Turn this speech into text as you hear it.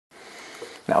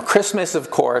Now, Christmas, of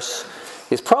course,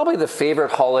 is probably the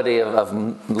favorite holiday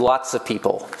of lots of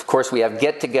people. Of course, we have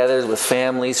get-togethers with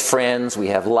families, friends, we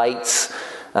have lights,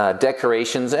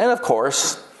 decorations, and of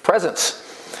course, presents.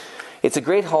 It's a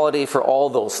great holiday for all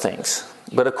those things.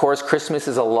 But of course, Christmas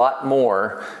is a lot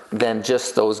more than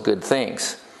just those good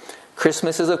things.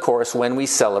 Christmas is, of course, when we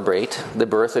celebrate the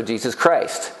birth of Jesus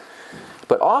Christ.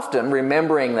 But often,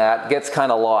 remembering that gets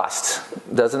kind of lost,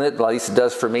 doesn't it? At least it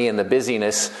does for me in the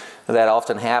busyness that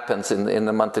often happens in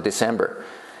the month of December.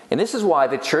 And this is why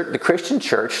the Christian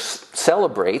church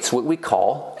celebrates what we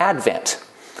call Advent,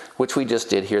 which we just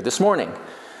did here this morning.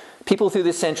 People through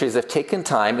the centuries have taken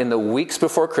time in the weeks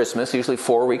before Christmas, usually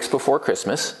 4 weeks before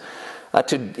Christmas,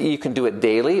 you can do it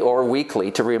daily or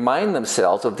weekly, to remind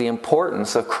themselves of the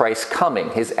importance of Christ's coming,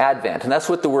 his advent. And that's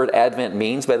what the word advent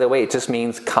means, by the way. It just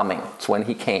means coming. It's when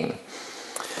he came.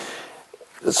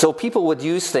 So people would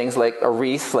use things like a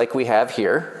wreath like we have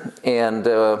here, and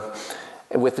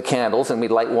with the candles, and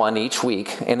we'd light one each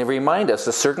week, and they remind us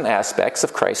of certain aspects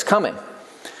of Christ's coming.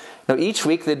 Now each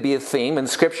week there'd be a theme and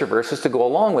scripture verses to go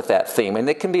along with that theme, and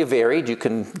it can be varied. You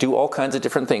can do all kinds of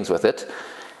different things with it.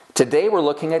 Today we're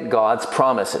looking at God's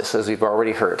promises, as we've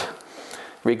already heard,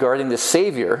 regarding the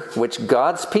Savior, which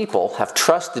God's people have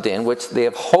trusted in, which they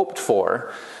have hoped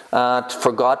for God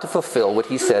to fulfill what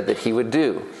he said that he would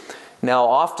do. Now,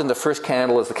 often the first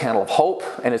candle is the candle of hope,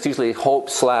 and it's usually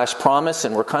hope/promise,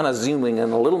 and we're kind of zooming in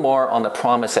a little more on the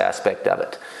promise aspect of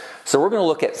it. So we're going to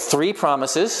look at 3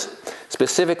 promises,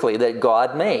 specifically, that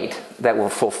God made, that were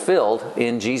fulfilled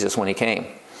in Jesus when he came.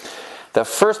 The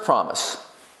first promise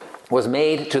was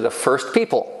made to the first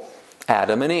people,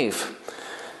 Adam and Eve.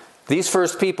 These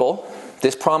first people,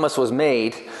 this promise was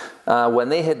made when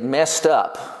they had messed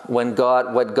up what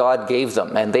God gave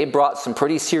them. And they brought some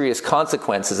pretty serious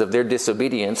consequences of their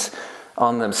disobedience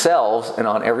on themselves and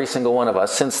on every single one of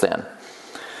us since then.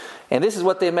 And this is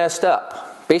what they messed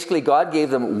up. Basically, God gave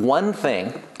them one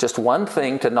thing, just one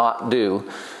thing to not do.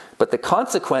 But the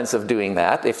consequence of doing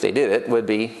that, if they did it, would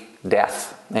be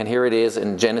death. And here it is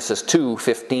in Genesis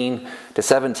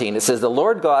 2:15-17. It says, "The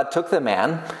Lord God took the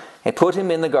man and put him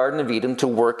in the Garden of Eden to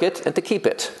work it and to keep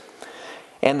it.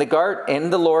 And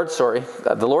the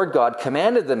Lord God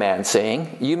commanded the man,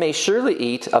 saying, 'You may surely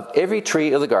eat of every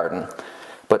tree of the garden,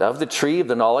 but of the tree of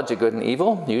the knowledge of good and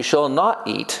evil you shall not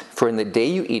eat, for in the day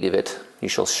you eat of it you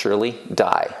shall surely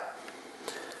die.'"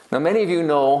 Now many of you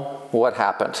know what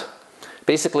happened.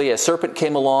 Basically, a serpent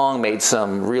came along, made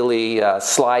some really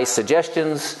sly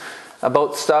suggestions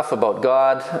about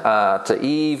God to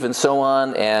Eve and so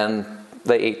on, and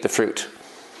they ate the fruit.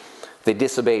 They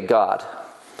disobeyed God.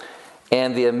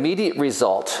 And the immediate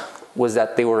result was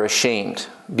that they were ashamed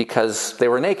because they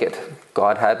were naked.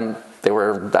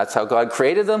 That's how God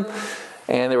created them.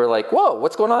 And they were like, "Whoa,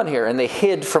 what's going on here?" And they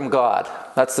hid from God.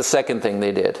 That's the second thing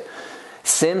they did.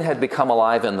 Sin had become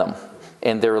alive in them,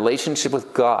 and their relationship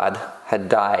with God had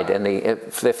died, and they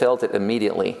felt it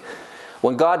immediately.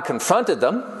 When God confronted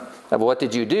them, "What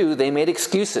did you do?" they made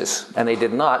excuses, and they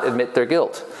did not admit their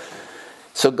guilt.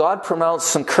 So God pronounced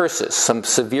some curses, some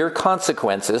severe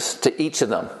consequences to each of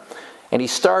them. And he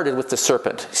started with the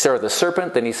serpent. He started with the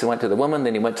serpent, then he went to the woman,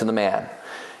 then he went to the man.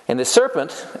 And the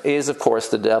serpent is, of course,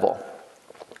 the devil.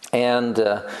 And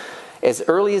as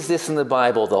early as this in the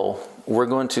Bible, though, we're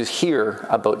going to hear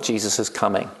about Jesus'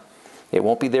 coming. It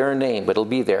won't be there in name, but it'll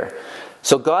be there.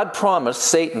 So God promised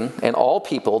Satan and all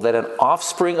people that an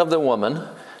offspring of the woman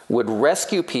would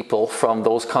rescue people from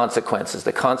those consequences,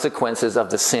 the consequences of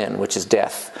the sin, which is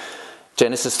death.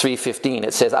 Genesis 3:15,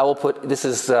 it says, this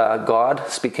is God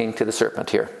speaking to the serpent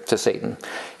here, to Satan.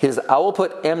 He says, "I will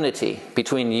put enmity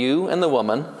between you and the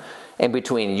woman, and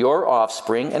between your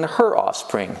offspring and her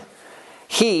offspring.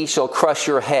 He shall crush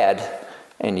your head,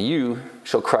 and you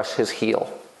shall crush his heel."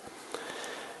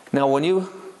 Now,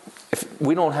 if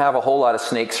we don't have a whole lot of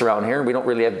snakes around here, we don't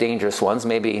really have dangerous ones,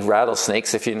 maybe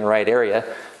rattlesnakes if you're in the right area.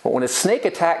 But when a snake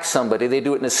attacks somebody, they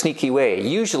do it in a sneaky way.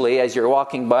 Usually, as you're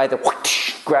walking by, they'll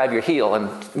grab your heel and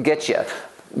get you.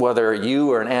 Whether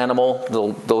you or an animal,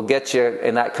 they'll get you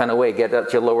in that kind of way, get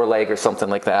at your lower leg or something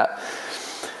like that.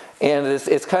 And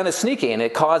it's kind of sneaky, and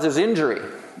it causes injury.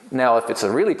 Now, if it's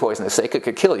a really poisonous snake, it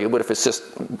could kill you. But if it's just,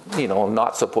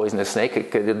 not so poisonous snake,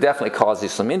 it could definitely cause you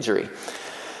some injury.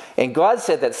 And God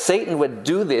said that Satan would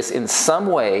do this in some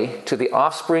way to the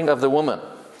offspring of the woman,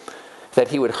 that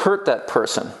he would hurt that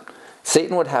person.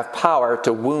 Satan would have power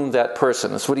to wound that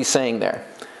person. That's what he's saying there.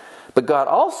 But God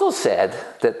also said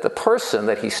that the person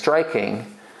that he's striking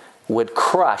would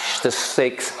crush the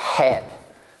snake's head.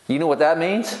 You know what that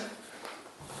means?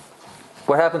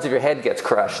 What happens if your head gets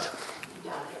crushed?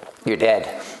 You're dead.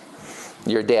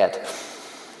 You're dead.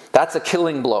 That's a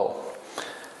killing blow.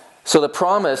 So the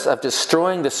promise of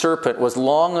destroying the serpent was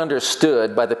long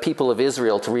understood by the people of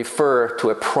Israel to refer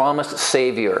to a promised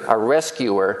Savior, a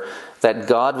rescuer that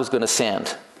God was going to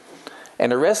send.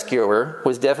 And a rescuer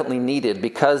was definitely needed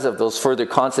because of those further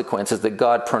consequences that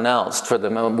God pronounced for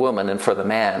the woman and for the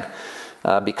man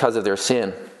because of their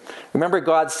sin. Remember,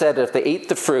 God said that if they ate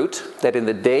the fruit, that in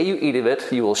the day you eat of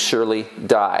it, you will surely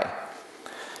die.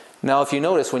 Now, if you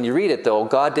notice, when you read it, though,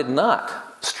 God did not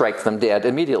strike them dead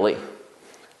immediately.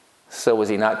 So was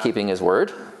he not keeping his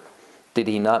word? Did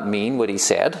he not mean what he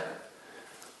said?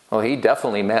 Well, he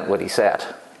definitely meant what he said.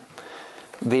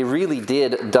 They really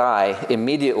did die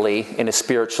immediately in a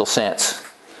spiritual sense.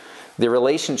 Their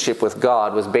relationship with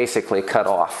God was basically cut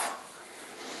off.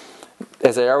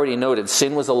 As I already noted,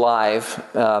 sin was alive.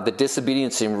 The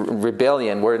disobedience and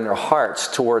rebellion were in their hearts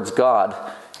towards God,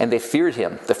 and they feared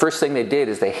him. The first thing they did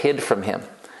is they hid from him,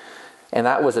 and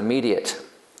that was immediate.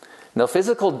 Now,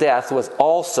 physical death was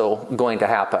also going to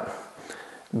happen.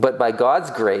 But by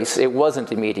God's grace, it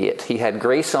wasn't immediate. He had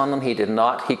grace on them. He did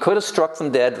not. He could have struck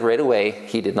them dead right away.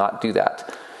 He did not do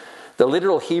that. The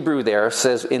literal Hebrew there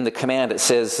says, in the command, it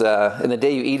says, in the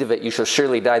day you eat of it, you shall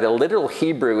surely die. The literal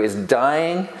Hebrew is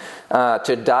dying.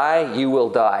 To die, you will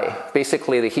die.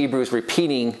 Basically, the Hebrew is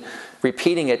repeating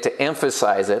it to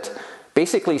emphasize it.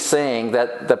 Basically saying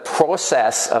that the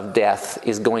process of death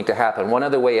is going to happen. One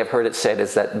other way I've heard it said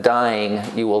is that dying,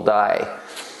 you will die.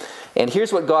 And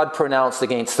here's what God pronounced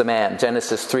against the man,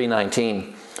 Genesis 3:19.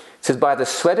 It says, by the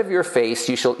sweat of your face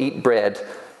you shall eat bread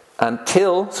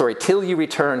till you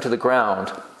return to the ground.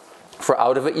 For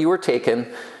out of it you were taken,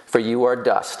 for you are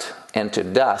dust, and to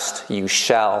dust you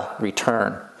shall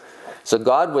return. So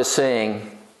God was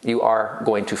saying, you are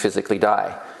going to physically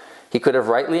die. He could have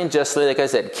rightly and justly, like I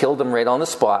said, killed them right on the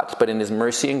spot, but in his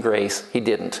mercy and grace, he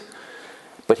didn't.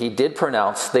 But he did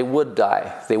pronounce they would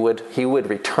die. He would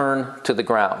return to the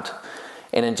ground.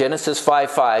 And in Genesis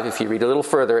 5:5, if you read a little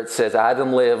further, it says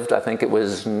Adam lived, I think it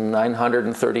was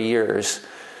 930 years,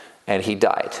 and he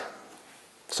died.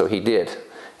 So he did.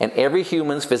 And every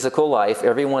human's physical life,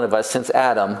 every one of us since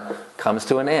Adam, comes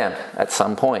to an end at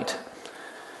some point.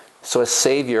 So a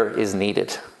Savior is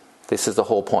needed. This is the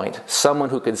whole point.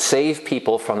 Someone who can save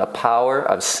people from the power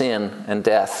of sin and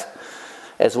death,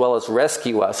 as well as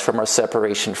rescue us from our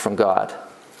separation from God.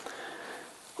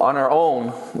 On our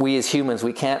own, we as humans,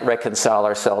 we can't reconcile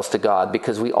ourselves to God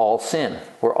because we all sin.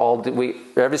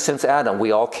 Ever since Adam,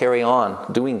 we all carry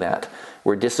on doing that.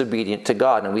 We're disobedient to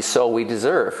God, and we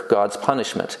deserve God's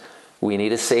punishment. We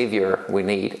need a Savior. We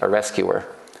need a rescuer.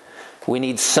 We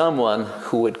need someone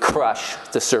who would crush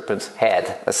the serpent's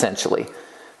head, essentially.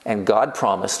 And God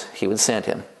promised he would send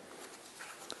him.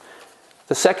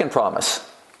 The second promise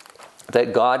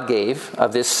that God gave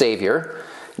of this Savior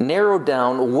narrowed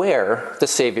down where the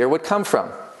Savior would come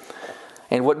from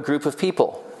and what group of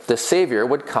people. The Savior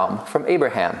would come from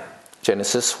Abraham.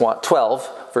 Genesis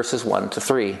 12, verses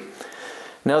 1-3.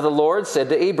 Now the Lord said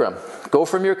to Abram, go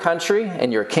from your country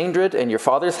and your kindred and your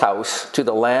father's house to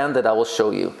the land that I will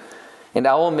show you. And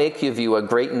I will make of you a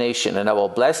great nation, and I will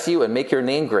bless you and make your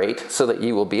name great, so that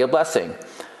you will be a blessing.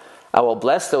 I will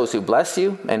bless those who bless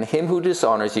you, and him who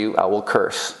dishonors you I will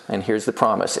curse. And here's the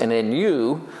promise. And in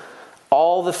you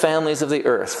all the families of the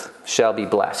earth shall be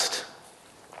blessed.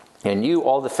 In you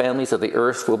all the families of the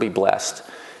earth will be blessed.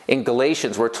 In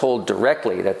Galatians we're told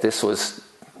directly that this was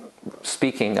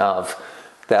speaking of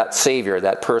that Savior,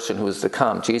 that person who was to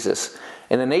come, Jesus.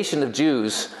 And the nation of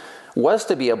Jews was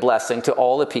to be a blessing to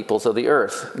all the peoples of the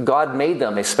earth. God made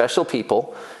them a special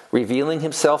people, revealing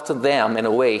himself to them in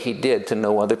a way he did to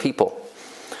no other people.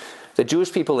 The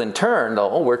Jewish people in turn,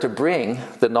 though, were to bring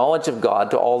the knowledge of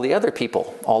God to all the other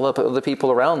people, all of the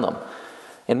people around them.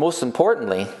 And most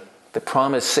importantly, the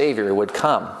promised Savior would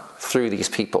come through these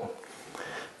people.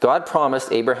 God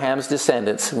promised Abraham's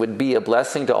descendants would be a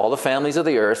blessing to all the families of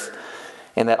the earth,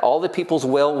 and that all the people's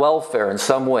welfare in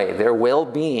some way, their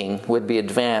well-being, would be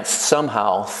advanced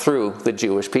somehow through the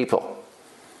Jewish people.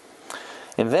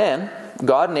 And then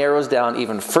God narrows down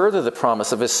even further the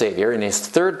promise of his Savior in his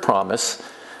third promise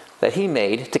that he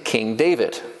made to King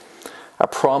David. A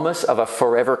promise of a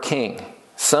forever king,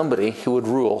 somebody who would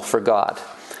rule for God.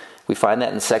 We find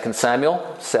that in 2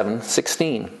 Samuel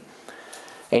 7:16.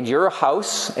 And your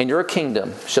house and your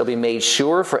kingdom shall be made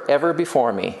sure forever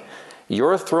before me.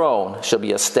 Your throne shall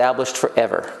be established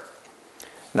forever.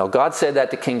 Now, God said that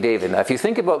to King David. Now, if you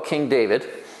think about King David,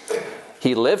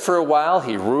 he lived for a while.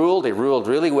 He ruled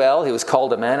really well. He was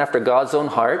called a man after God's own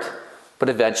heart. But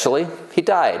eventually, he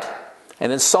died.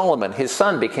 And then Solomon, his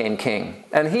son, became king.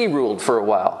 And he ruled for a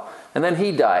while. And then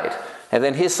he died. And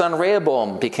then his son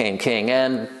Rehoboam became king.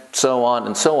 And so on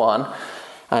and so on,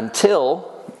 until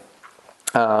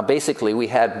basically we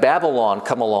had Babylon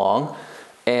come along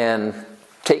and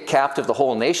take captive the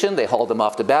whole nation. They hauled them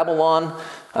off to Babylon,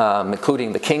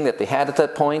 including the king that they had at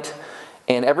that point.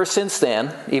 And ever since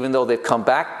then, even though they've come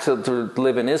back to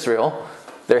live in Israel,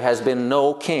 there has been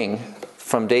no king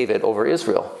from David over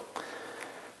Israel.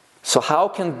 So how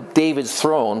can David's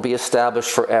throne be established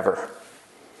forever?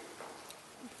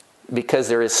 Because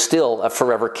there is still a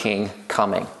forever king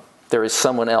coming. There is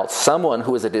someone else. Someone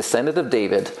who is a descendant of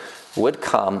David would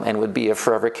come and would be a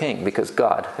forever king because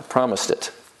God had promised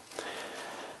it.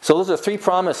 So those are three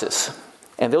promises.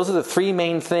 And those are the three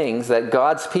main things that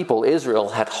God's people, Israel,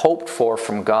 had hoped for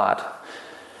from God.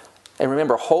 And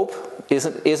remember, hope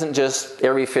isn't just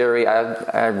airy-fairy,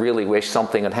 I really wish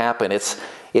something would happen.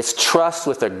 It's trust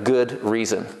with a good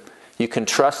reason. You can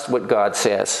trust what God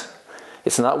says.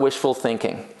 It's not wishful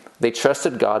thinking. They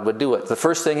trusted God would do it. The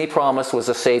first thing he promised was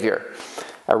a Savior,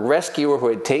 a rescuer who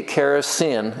would take care of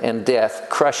sin and death,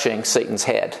 crushing Satan's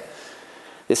head.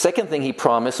 The second thing he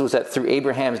promised was that through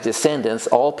Abraham's descendants,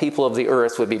 all people of the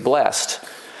earth would be blessed.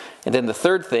 And then the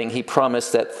third thing, he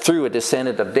promised that through a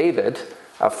descendant of David,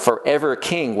 a forever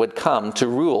king would come to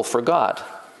rule for God.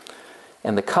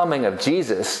 And the coming of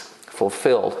Jesus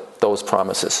fulfilled those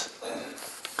promises.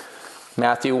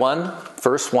 Matthew 1,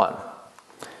 verse 1.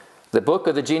 The book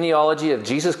of the genealogy of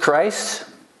Jesus Christ,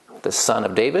 the son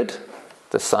of David,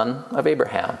 the son of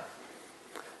Abraham.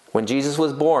 When Jesus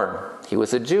was born, he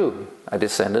was a Jew, a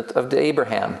descendant of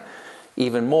Abraham.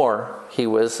 Even more, he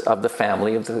was of the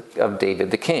family of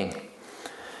David the king.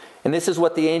 And this is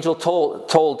what the angel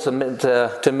told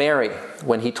to Mary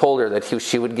when he told her that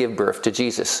she would give birth to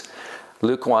Jesus.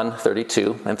 Luke 1,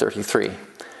 32 and 33.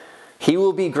 He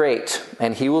will be great,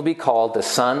 and he will be called the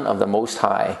Son of the Most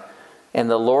High. And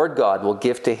the Lord God will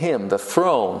give to him the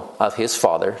throne of his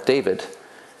father David.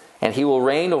 And he will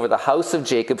reign over the house of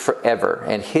Jacob forever,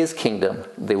 and his kingdom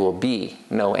there will be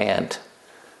no end.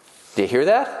 Do you hear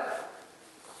that?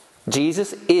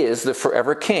 Jesus is the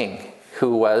forever king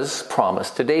who was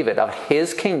promised to David. Of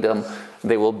his kingdom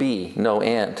there will be no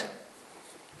end.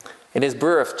 In his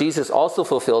birth, Jesus also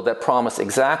fulfilled that promise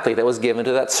exactly that was given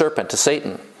to that serpent, to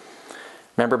Satan.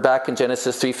 Remember back in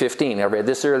Genesis 3:15, I read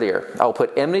this earlier. I'll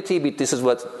put enmity, this is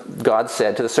what God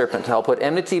said to the serpent, I'll put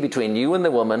enmity between you and the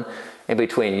woman, and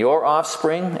between your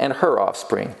offspring and her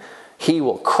offspring. He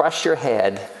will crush your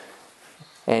head,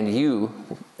 and you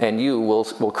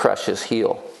will crush his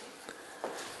heel.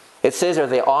 It says that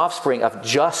the offspring of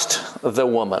just the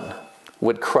woman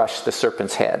would crush the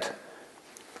serpent's head.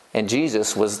 And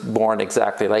Jesus was born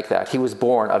exactly like that. He was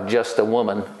born of just a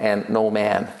woman and no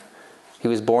man. He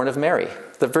was born of Mary,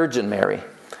 the Virgin Mary.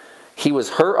 He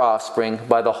was her offspring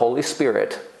by the Holy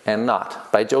Spirit and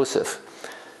not by Joseph.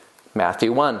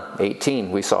 Matthew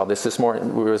 1:18. We saw this morning.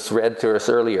 It was read to us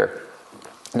earlier.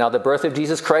 Now the birth of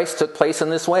Jesus Christ took place in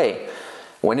this way.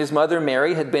 When his mother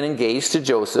Mary had been engaged to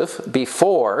Joseph,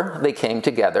 before they came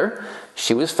together,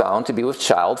 she was found to be with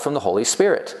child from the Holy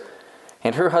Spirit.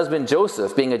 And her husband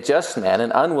Joseph, being a just man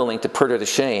and unwilling to put her to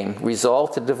shame,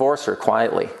 resolved to divorce her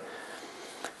quietly.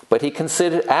 But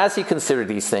as he considered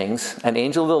these things, an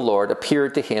angel of the Lord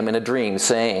appeared to him in a dream,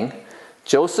 saying,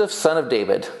 Joseph, son of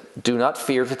David, do not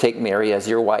fear to take Mary as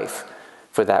your wife,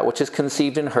 for that which is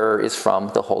conceived in her is from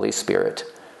the Holy Spirit.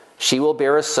 She will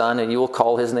bear a son, and you will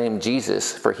call his name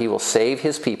Jesus, for he will save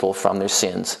his people from their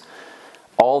sins.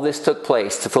 All this took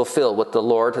place to fulfill what the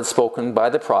Lord had spoken by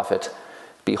the prophet.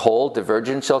 Behold, the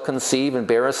virgin shall conceive and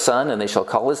bear a son, and they shall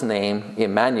call his name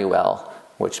Emmanuel,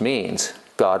 which means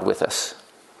God with us.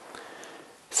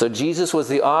 So Jesus was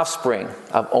the offspring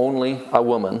of only a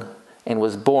woman and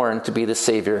was born to be the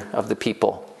Savior of the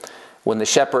people. When the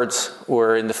shepherds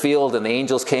were in the field and the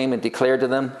angels came and declared to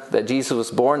them that Jesus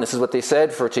was born, this is what they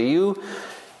said, for to you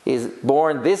is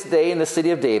born this day in the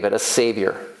city of David a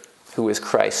Savior, who is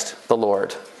Christ the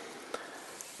Lord.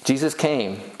 Jesus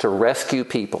came to rescue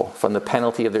people from the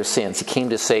penalty of their sins. He came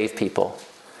to save people.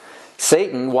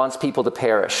 Satan wants people to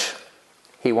perish.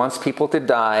 He wants people to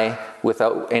die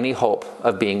without any hope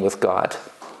of being with God,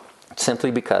 simply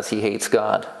because he hates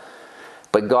God.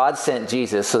 But God sent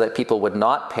Jesus so that people would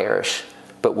not perish,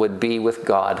 but would be with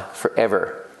God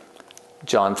forever.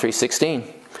 John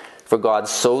 3:16. For God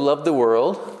so loved the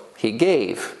world, he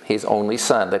gave his only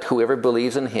Son, that whoever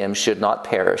believes in him should not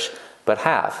perish, but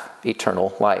have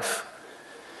eternal life.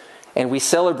 And we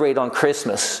celebrate on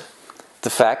Christmas the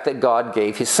fact that God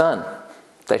gave his Son,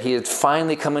 that he had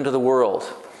finally come into the world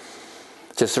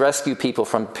to rescue people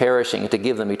from perishing and to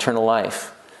give them eternal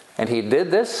life. And he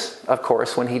did this, of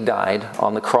course, when he died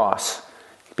on the cross,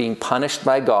 being punished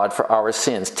by God for our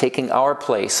sins, taking our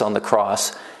place on the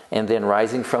cross and then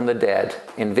rising from the dead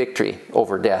in victory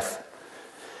over death.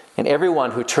 And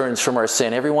everyone who turns from our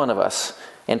sin, every one of us,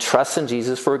 and trusts in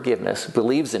Jesus' forgiveness,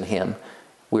 believes in him,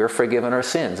 we are forgiven our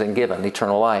sins and given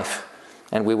eternal life,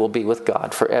 and we will be with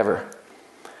God forever.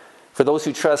 For those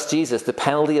who trust Jesus, the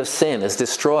penalty of sin is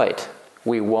destroyed.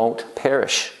 We won't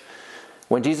perish.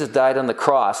 When Jesus died on the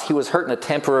cross, he was hurt in a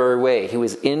temporary way. He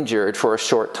was injured for a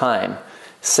short time.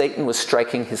 Satan was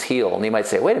striking his heel. And you might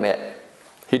say, wait a minute,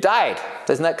 he died.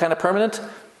 Isn't that kind of permanent?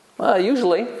 Well,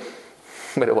 usually.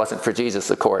 But it wasn't for Jesus,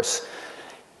 of course.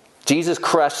 Jesus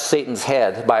crushed Satan's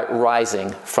head by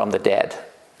rising from the dead.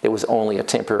 It was only a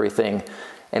temporary thing.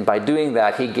 And by doing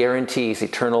that, he guarantees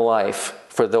eternal life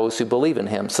for those who believe in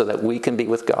him, so that we can be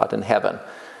with God in heaven.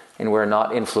 And we're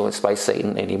not influenced by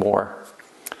Satan anymore.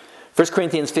 1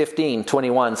 Corinthians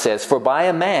 15:21 says, "For by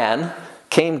a man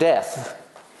came death,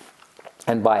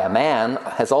 and by a man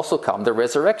has also come the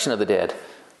resurrection of the dead."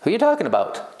 Who are you talking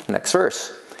about? Next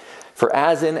verse. "For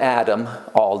as in Adam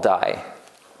all die."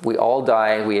 We all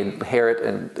die, we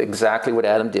inherit exactly what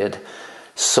Adam did.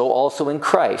 "So also in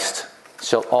Christ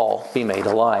shall all be made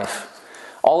alive."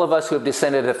 All of us who have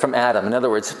descended from Adam, in other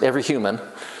words, every human,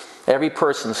 every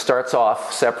person starts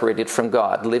off separated from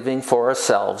God, living for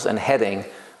ourselves and heading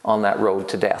on that road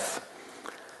to death.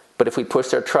 But if we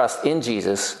put our trust in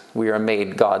Jesus, we are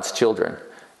made God's children.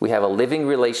 We have a living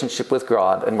relationship with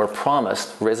God, and we're promised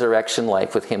resurrection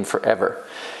life with him forever.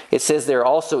 It says there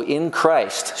also, "In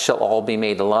Christ shall all be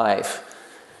made alive."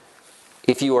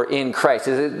 If you are in Christ,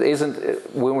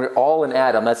 when we're all in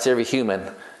Adam, that's every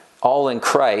human. All in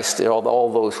Christ, all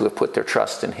those who have put their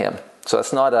trust in him. So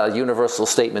it's not a universal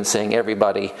statement saying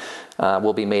everybody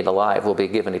will be made alive, will be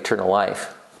given eternal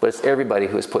life. But it's everybody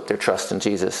who has put their trust in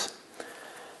Jesus.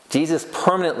 Jesus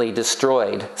permanently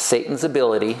destroyed Satan's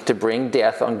ability to bring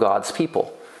death on God's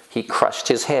people. He crushed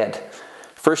his head.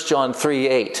 1 John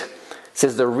 3:8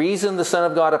 says, "The reason the Son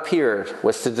of God appeared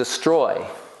was to destroy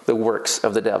the works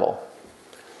of the devil."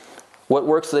 What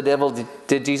works of the devil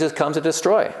did Jesus come to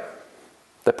destroy?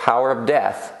 The power of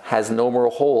death has no more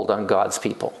hold on God's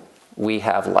people. We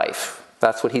have life.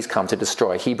 That's what he's come to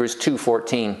destroy. Hebrews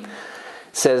 2:14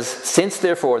 says, "Since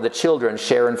therefore the children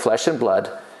share in flesh and blood,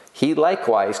 he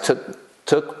likewise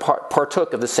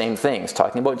partook of the same things,"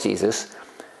 talking about Jesus,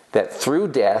 "that through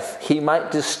death he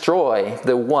might destroy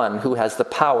the one who has the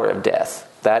power of death,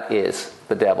 that is,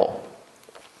 the devil."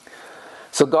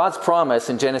 So God's promise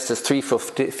in Genesis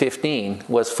 3:15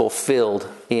 was fulfilled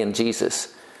in Jesus.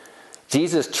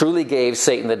 Jesus truly gave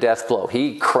Satan the death blow.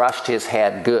 He crushed his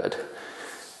head good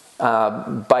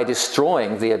by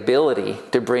destroying the ability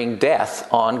to bring death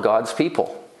on God's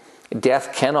people.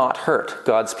 Death cannot hurt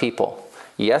God's people.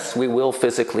 Yes, we will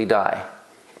physically die,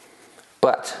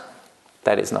 but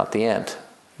that is not the end.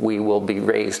 We will be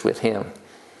raised with him.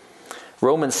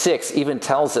 Romans 6 even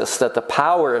tells us that the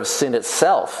power of sin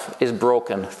itself is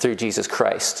broken through Jesus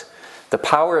Christ. The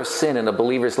power of sin in a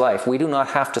believer's life, we do not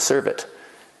have to serve it.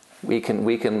 We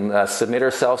can submit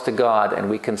ourselves to God, and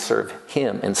we can serve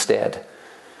him instead.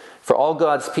 For all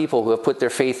God's people who have put their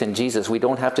faith in Jesus, we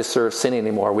don't have to serve sin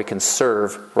anymore. We can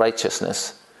serve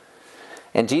righteousness.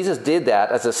 And Jesus did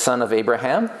that as a son of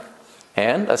Abraham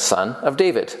and a son of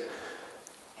David.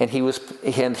 And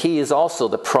he is also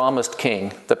the promised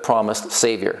king, the promised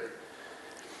Savior.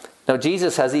 Now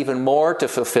Jesus has even more to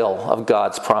fulfill of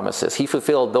God's promises. He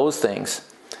fulfilled those things.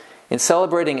 In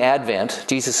celebrating Advent,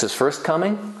 Jesus' first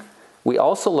coming, we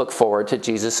also look forward to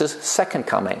Jesus' second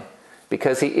coming,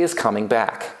 because he is coming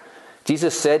back.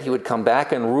 Jesus said he would come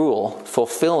back and rule,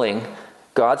 fulfilling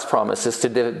God's promises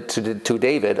to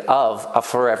David of a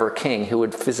forever king who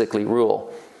would physically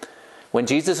rule. When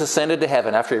Jesus ascended to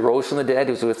heaven, after he rose from the dead,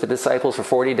 he was with the disciples for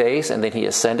 40 days, and then he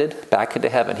ascended back into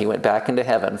heaven. He went back into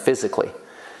heaven physically.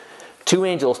 2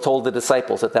 angels told the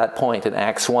disciples at that point in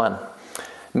Acts 1,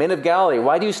 "Men of Galilee,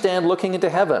 why do you stand looking into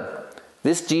heaven?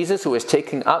 This Jesus who is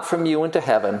taken up from you into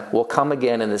heaven will come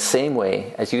again in the same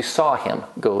way as you saw him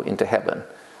go into heaven."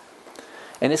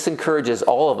 And this encourages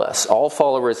all of us, all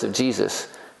followers of Jesus,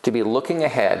 to be looking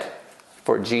ahead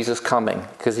for Jesus coming,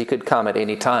 because he could come at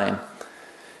any time.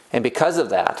 And because of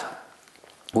that,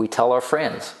 we tell our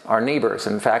friends, our neighbors,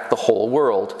 in fact the whole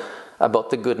world, about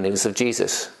the good news of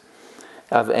Jesus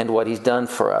and what he's done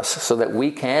for us, so that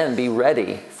we can be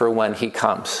ready for when he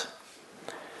comes.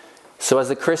 So as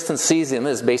the Christian season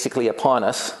is basically upon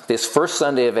us, this first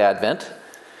Sunday of Advent,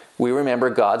 we remember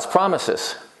God's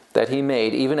promises that he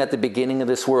made even at the beginning of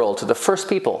this world to the first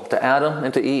people, to Adam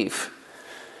and to Eve.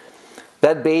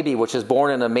 That baby which was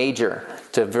born in a manger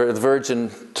to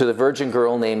the virgin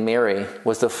girl named Mary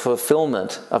was the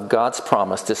fulfillment of God's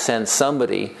promise to send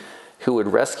somebody who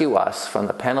would rescue us from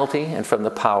the penalty and from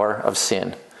the power of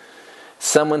sin.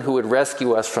 Someone who would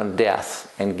rescue us from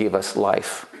death and give us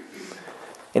life.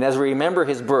 And as we remember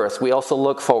his birth, we also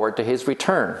look forward to his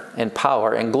return in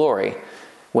power and glory,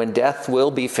 when death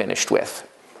will be finished with.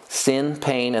 Sin,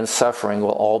 pain, and suffering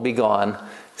will all be gone.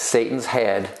 Satan's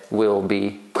head will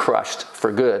be crushed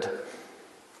for good.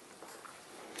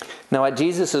 Now at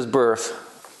Jesus' birth,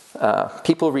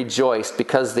 people rejoiced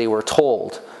because they were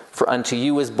told, "For unto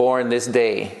you is born this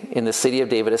day in the city of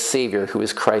David a Savior, who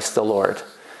is Christ the Lord."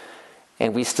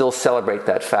 And we still celebrate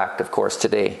that fact, of course,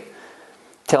 today,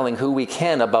 telling who we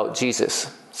can about Jesus,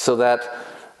 so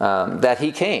that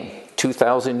he came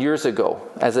 2,000 years ago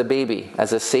as a baby,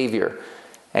 as a Savior,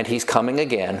 and he's coming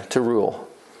again to rule.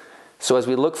 So as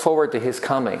we look forward to his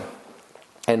coming,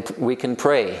 and we can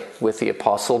pray with the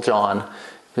Apostle John,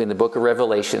 who in the book of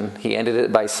Revelation, he ended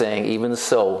it by saying, "Even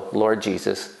so, Lord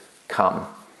Jesus, come."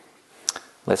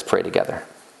 Let's pray together.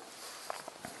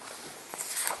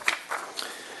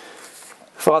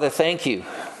 Father, thank you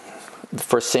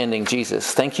for sending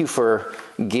Jesus. Thank you for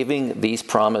giving these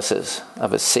promises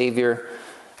of a Savior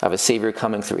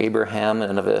coming through Abraham,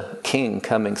 and of a King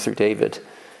coming through David,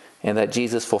 and that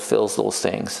Jesus fulfills those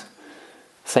things.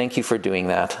 Thank you for doing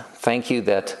that. Thank you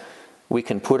that we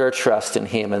can put our trust in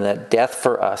him, and that death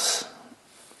for us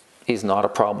is not a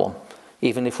problem.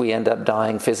 Even if we end up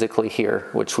dying physically here,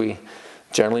 which we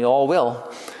generally all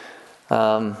will,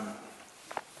 that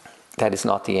is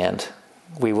not the end.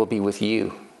 We will be with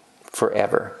you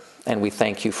forever, and we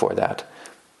thank you for that.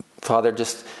 Father,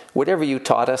 just whatever you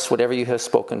taught us, whatever you have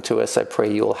spoken to us, I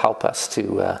pray you will help us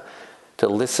to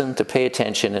listen, to pay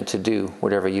attention, and to do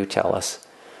whatever you tell us.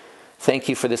 Thank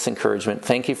you for this encouragement.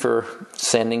 Thank you for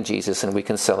sending Jesus, and we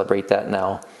can celebrate that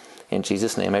now. In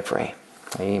Jesus' name I pray.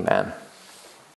 Amen.